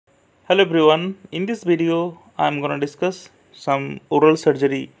Hello everyone, in this video I am going to discuss some oral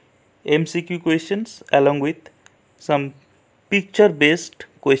surgery MCQ questions along with some picture based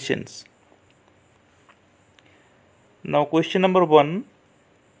questions. Now question number 1,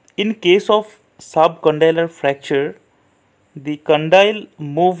 in case of subcondylar fracture, the condyle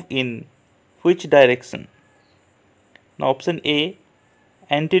move in which direction? Now option A,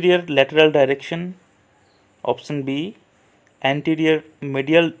 anterior lateral direction, option B, anterior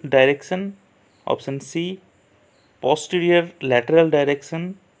medial direction, option C, posterior lateral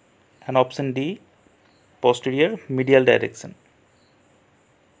direction, and option D, posterior medial direction.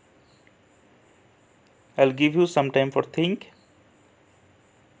 I'll give you some time for think.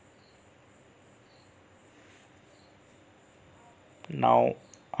 Now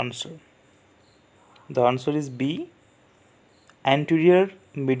answer. The answer is B, anterior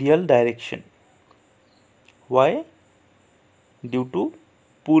medial direction. Why? Due to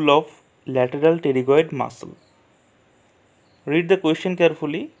pull of lateral pterygoid muscle. Read the question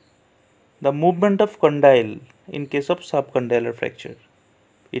carefully. The movement of condyle in case of subcondylar fracture,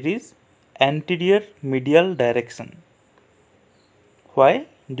 it is anterior medial direction. Why?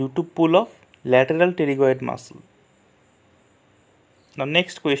 Due to pull of lateral pterygoid muscle. Now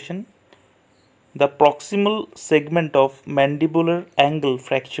next question. The proximal segment of mandibular angle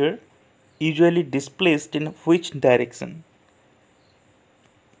fracture usually displaced in which direction?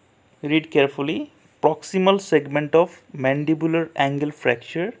 Read carefully. Proximal segment of mandibular angle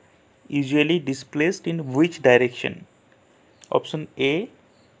fracture usually displaced in which direction? Option A,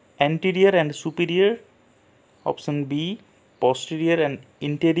 anterior and superior. Option B, posterior and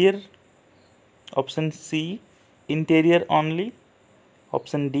interior. Option C, interior only.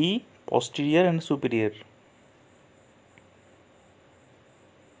 Option D, posterior and superior.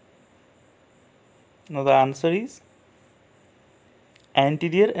 Now the answer is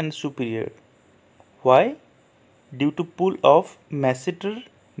anterior and superior. Why? Due to pull of masseter,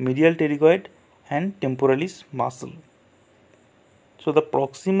 medial pterygoid and temporalis muscle. So the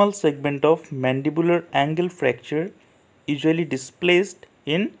proximal segment of mandibular angle fracture usually displaced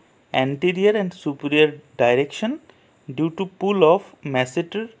in anterior and superior direction due to pull of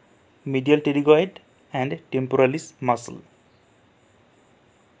masseter, medial pterygoid and temporalis muscle.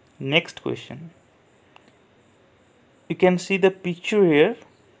 Next question. You can see the picture here.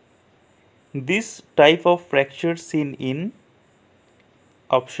 This type of fracture seen in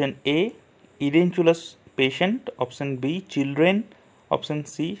option A, edentulous patient, option B, children, option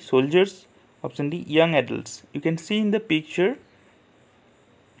C, soldiers, option D, young adults. You can see in the picture,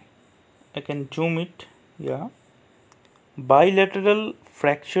 I can zoom it, yeah, bilateral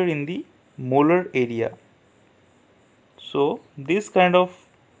fracture in the molar area. So this kind of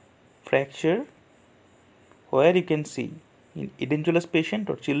fracture where you can see in edentulous patient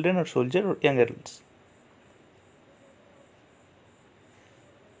or children or soldier or young adults.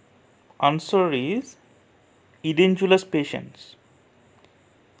 Answer is edentulous patients.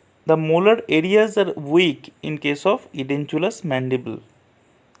 The molar areas are weak in case of edentulous mandible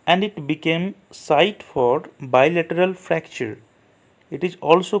and it became site for bilateral fracture. It is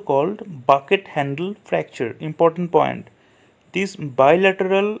also called bucket handle fracture. Important point. This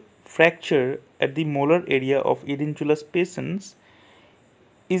bilateral fracture at the molar area of edentulous patients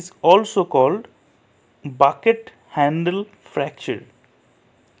is also called bucket handle fracture,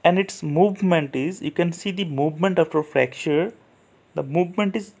 and its movement is, you can see the movement after fracture, the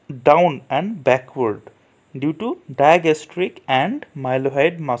movement is down and backward due to digastric and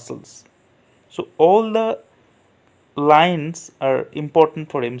mylohyoid muscles. So all the lines are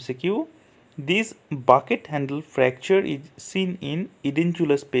important for MCQ. This bucket handle fracture is seen in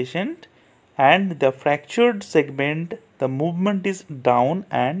edentulous patient and the fractured segment, the movement is down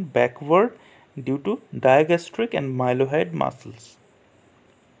and backward due to digastric and mylohyoid muscles.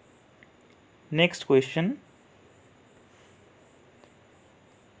 Next question.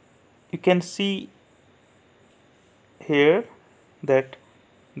 You can see here that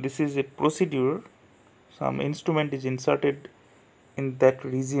this is a procedure. Some instrument is inserted in that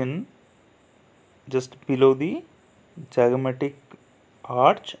region just below the zygomatic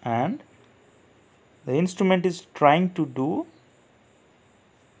arch and the instrument is trying to do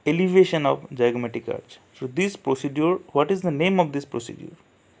elevation of zygomatic arch. So this procedure, what is the name of this procedure?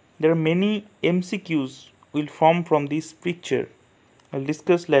 There are many MCQs will form from this picture. I'll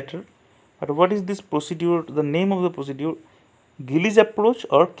discuss later. But what is this procedure? The name of the procedure, Gillies approach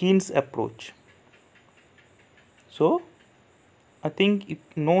or Keen's approach. So I think you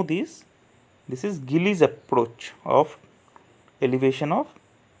know this. This is Gillies approach of elevation of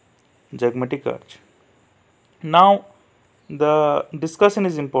zygomatic arch. Now the discussion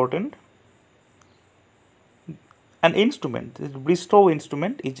is important. an instrument, this Bristow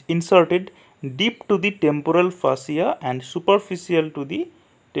instrument, is inserted deep to the temporal fascia and superficial to the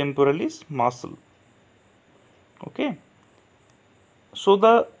temporalis muscle. Okay. So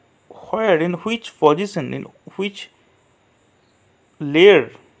the where, in which position, in which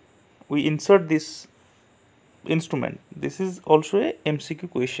layer we insert this instrument, this is also a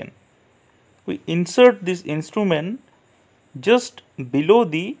MCQ question. We insert this instrument just below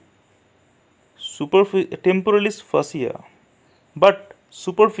the temporalis fascia, but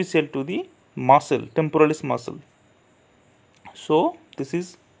superficial to the muscle, temporalis muscle. So this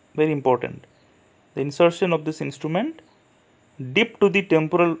is very important. The insertion of this instrument deep to the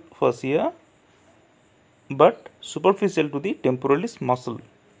temporal fascia but superficial to the temporalis muscle,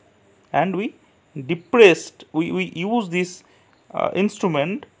 and we use this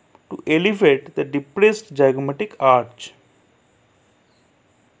instrument to elevate the depressed zygomatic arch.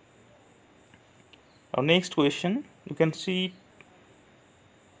 Our next question, you can see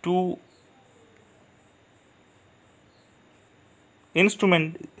two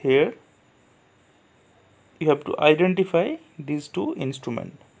instrument here. You have to identify these two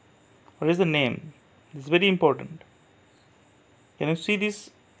instruments. What is the name? This is very important. Can you see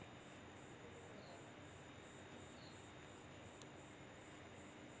this?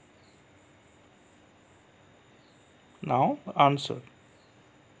 Now answer.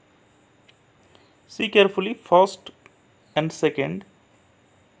 See carefully, first and second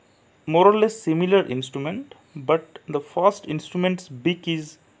more or less similar instrument, but the first instrument's beak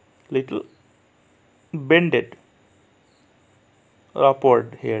is little bended or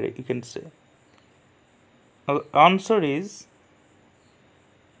upward here, you can say. Now the answer is,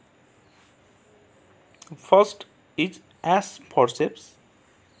 first is as forceps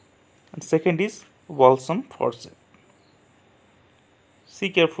and second is Walsum forceps. See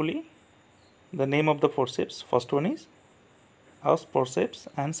carefully the name of the forceps. First one is as forceps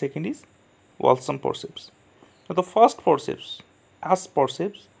and second is Walsum forceps. Now the first forceps, as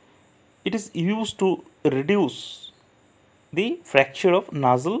forceps, it is used to reduce the fracture of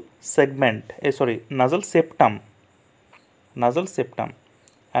nasal segment, nasal septum,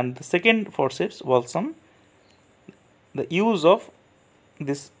 and the second forceps, Walsum, the use of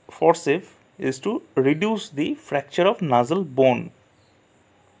this forceps is to reduce the fracture of nasal bone.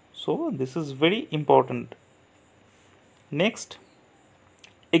 So this is very important. Next,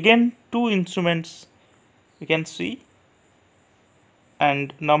 again two instruments you can see,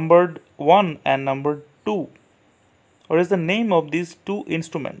 and numbered 1 and numbered 2. What is the name of these two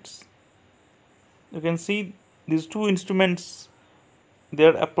instruments? You can see these two instruments, they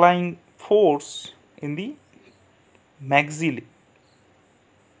are applying force in the maxillae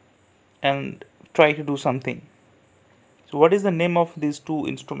and try to do something. So what is the name of these two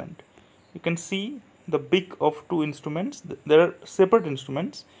instruments? You can see the beak of two instruments. There are separate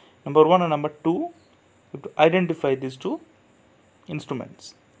instruments, number 1 and number 2. You have to identify these two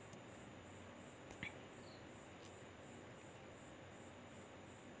instruments.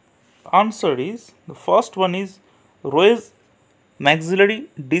 Answer is, the first one is Rowe's maxillary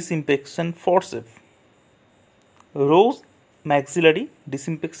disimpaction forceps. Rowe's maxillary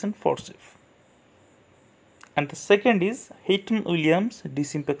disimpaction forceps. And the second is Hayton-Williams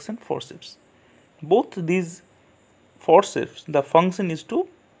disimpaction forceps. Both these forceps, the function is to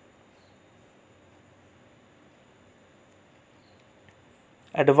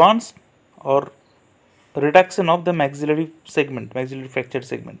advance or reduction of the maxillary segment, maxillary fracture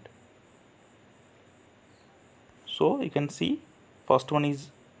segment. So you can see first one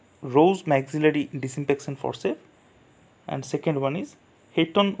is Rowe's maxillary disimpaction forceps and second one is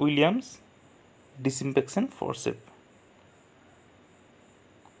Hayton-Williams disimpaction forceps.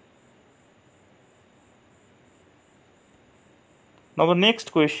 Now the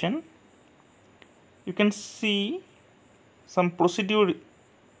next question, you can see some procedure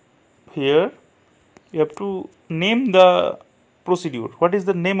here. You have to name the procedure. What is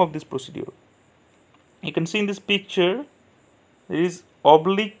the name of this procedure? You can see in this picture there is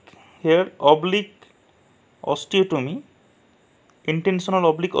oblique here, oblique osteotomy, intentional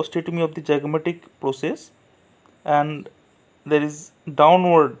oblique osteotomy of the zygomatic process, and there is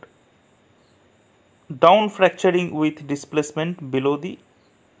down fracturing with displacement below the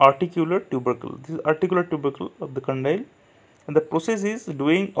articular tubercle. This is articular tubercle of the condyle, and the process is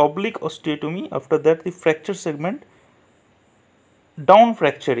doing oblique osteotomy. After that, the fracture segment down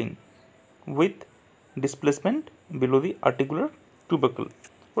fracturing with displacement below the articular tubercle.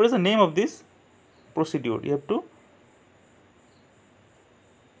 What is the name of this procedure? You have to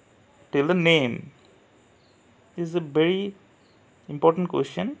tell the name. This is a very important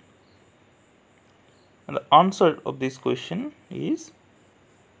question. And the answer of this question is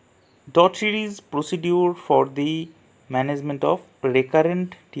Docherty's procedure for the management of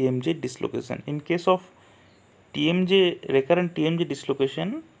recurrent TMJ dislocation. In case of recurrent TMJ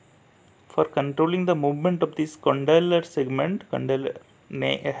dislocation, for controlling the movement of this condylar segment, condylar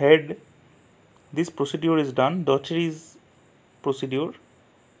head, this procedure is done. Docherty's procedure.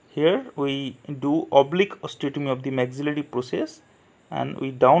 Here we do oblique osteotomy of the maxillary process and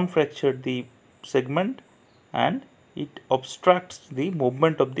we down fracture the segment and it obstructs the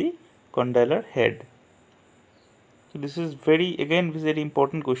movement of the condylar head. So this is very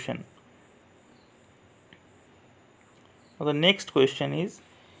important question. Now the next question is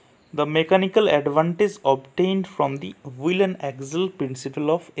the mechanical advantage obtained from the wheel and axle principle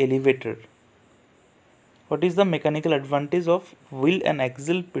of elevator. What is the mechanical advantage of wheel and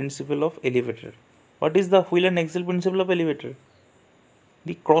axle principle of elevator? What is the wheel and axle principle of elevator?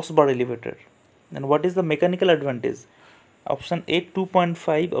 The crossbar elevator. And what is the mechanical advantage? Option A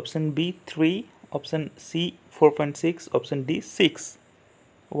 2.5, option B 3, option C 4.6, option D 6.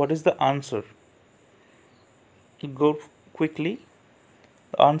 What is the answer? You go quickly.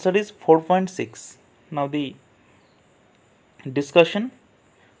 The answer is 4.6. Now the discussion.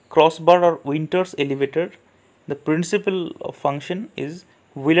 Crossbar or Winter's elevator. The principle of function is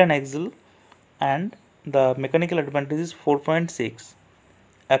wheel and axle and the mechanical advantage is 4.6.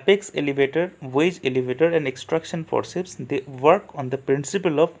 Apex elevator, wedge elevator and extraction forceps, they work on the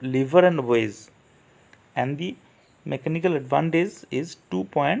principle of lever and wedge and the mechanical advantage is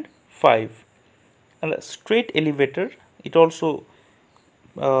 2.5. A straight elevator, it also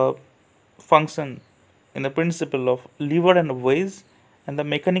function in the principle of lever and wedge and the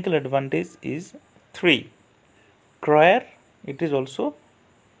mechanical advantage is 3. Cryer, it is also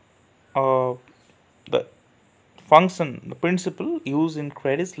the function, the principle used in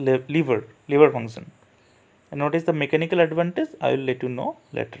cryer is lever function. And what is the mechanical advantage? I will let you know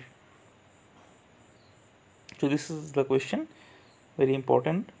later. So this is the question, very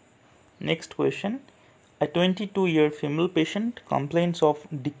important. Next question. A 22-year female patient complains of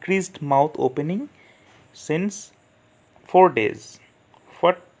decreased mouth opening since 4 days.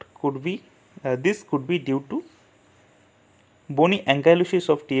 What could be? This could be due to bony ankylosis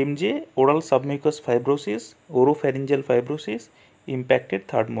of TMJ, oral submucous fibrosis, oropharyngeal fibrosis, impacted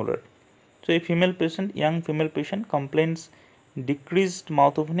third molar. So a young female patient complains decreased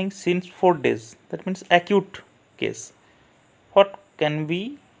mouth opening since 4 days. That means acute case. What can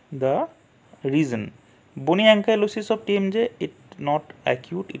be the reason? Bony ankylosis of TMJ, it not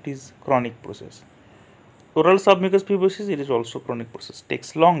acute, it is chronic process. Oral submucous fibrosis, it is also chronic process,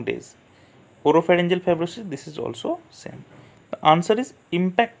 takes long days. Oropharyngeal fibrosis, this is also same. The answer is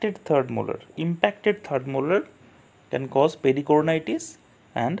impacted third molar. Impacted third molar can cause pericoronitis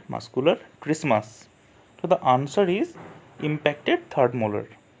and muscular trismus. So the answer is impacted third molar.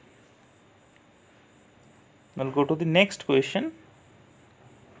 Now we'll go to the next question.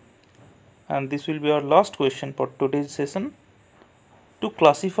 And this will be our last question for today's session. To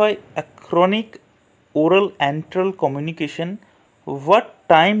classify a chronic oral antral communication, what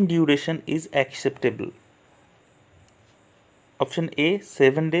time duration is acceptable? Option A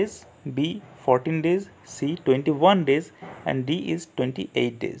 7 days, B 14 days, C 21 days and D is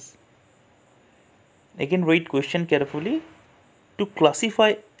 28 days. Again read question carefully. To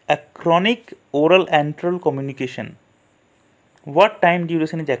classify a chronic oral antral communication, what time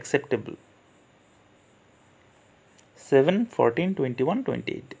duration is acceptable? 7, 14, 21,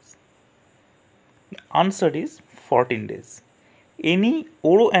 28 days. The answer is 14 days. Any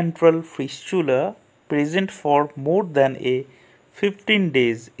oroantral fistula present for more than 15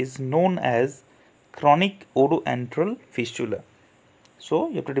 days is known as chronic oroantral fistula. So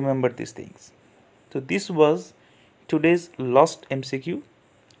you have to remember these things. So this was today's last MCQ.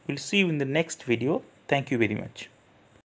 We'll see you in the next video. Thank you very much.